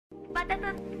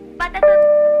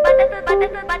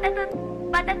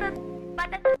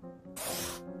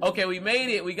Okay, we made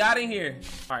it. We got in here.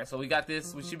 All right, so we got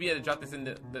this. We should be able to drop this in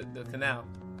the canal.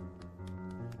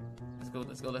 Let's go.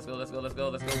 Let's go. Let's go. Let's go. Let's go.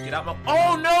 Let's go. Get out my.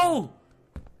 Oh no!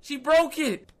 She broke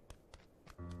it.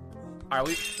 All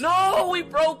right, we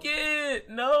broke it.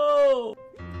 No.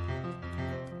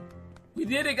 We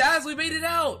did it, guys. We made it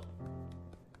out.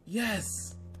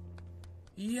 Yes.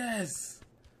 Yes.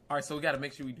 All right, so we got to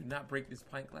make sure we do not break this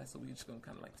pint glass. So we're just gonna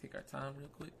kind of like take our time real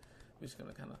quick. We're just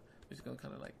gonna kind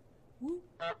of like, whoop.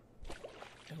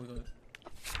 And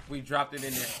we dropped it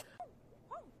in there.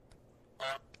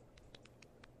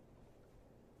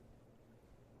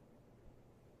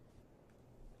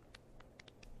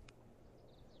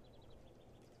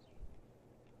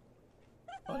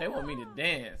 Oh, they want me to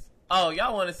dance. Oh,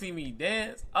 y'all want to see me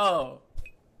dance? Oh.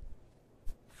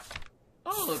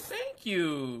 Oh, thank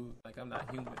you. Like, I'm not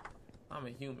human. I'm a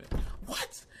human.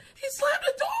 What? He slammed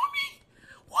the door on me?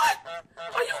 What?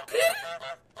 Are you kidding?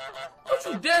 Don't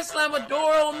you dare slam a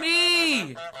door on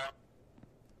me.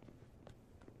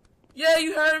 Yeah,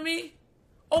 you heard me.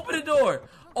 Open the door.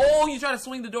 Oh, you trying to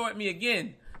swing the door at me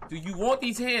again. Do you want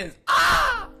these hands?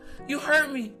 Ah! You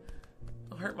hurt me.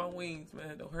 Don't hurt my wings,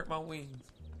 man. Don't hurt my wings.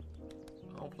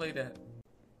 I don't play that.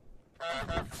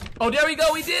 Oh, there we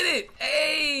go. We did it.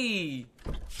 Hey,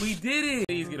 we did it.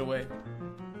 Please get away.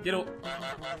 Get away.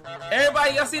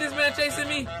 Everybody, y'all see this man chasing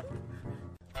me?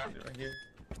 Get it right here.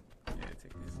 Yeah,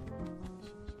 take this.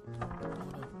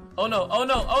 Oh no. Oh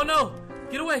no. Oh no.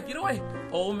 Get away. Get away.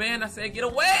 Oh man, I said get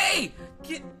away.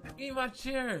 Give me my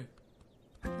chair.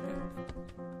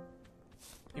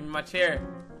 Give me my chair.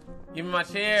 Give me my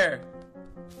chair.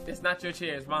 It's not your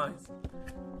chair. It's mine.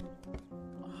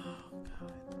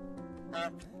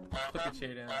 Put the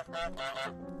chair down.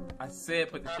 I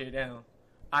said put the chair down.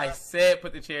 I said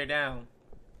put the chair down.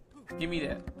 Give me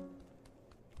that.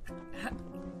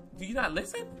 Do you not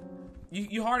listen?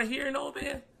 You hard of hearing, old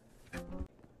man?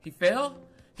 He fell?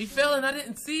 He fell and I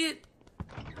didn't see it?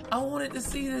 I wanted to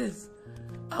see this.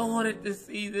 I wanted to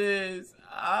see this.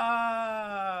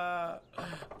 Ah,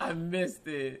 I missed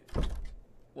it.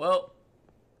 Well,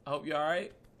 I hope you're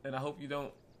alright. And I hope you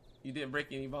didn't break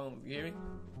any bones. You hear me?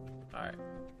 Alright.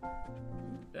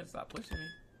 Better stop pushing me.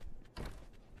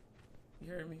 You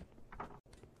heard me?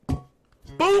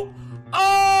 Boop!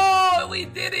 Oh! We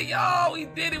did it, y'all! We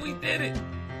did it! We did it!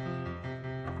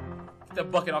 Get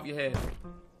that bucket off your head.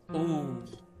 Ooh.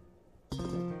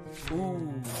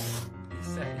 Ooh. He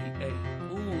said he ate.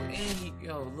 Ooh, and he...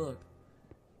 Yo, look.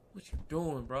 What you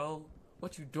doing, bro?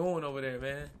 What you doing over there,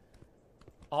 man?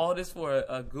 All this for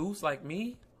a goose like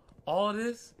me? All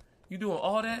this? You doing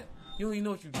all that? You don't even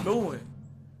know what you're doing.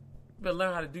 You better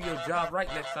learn how to do your job right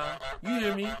next time. You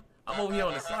hear me? I'm over here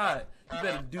on the side. You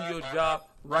better do your job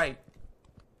right.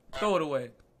 Throw it away.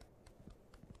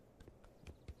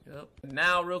 Yep.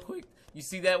 Now, real quick, you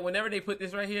see that whenever they put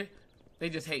this right here, they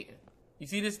just hating. You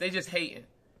see this? They just hating.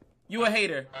 You a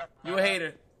hater. You a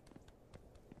hater.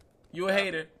 You a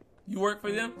hater. You work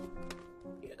for them?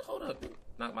 Yeah, hold up, dude.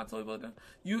 Knock my toy boat down.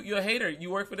 You're a hater.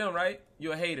 You work for them, right?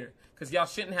 You're a hater. Because y'all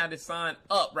shouldn't have this sign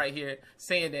up right here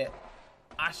saying that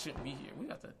I shouldn't be here. We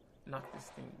got to knock this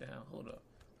thing down. Hold up.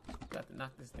 We got to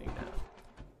knock this thing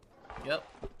down. Yep.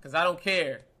 Because I don't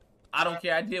care. I don't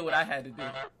care. I did what I had to do.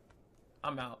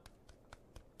 I'm out.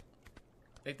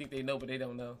 They think they know, but they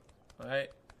don't know. Alright?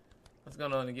 Let's go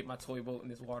on and get my toy boat in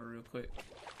this water real quick.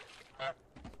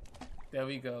 There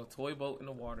we go. Toy boat in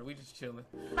the water. We just chilling.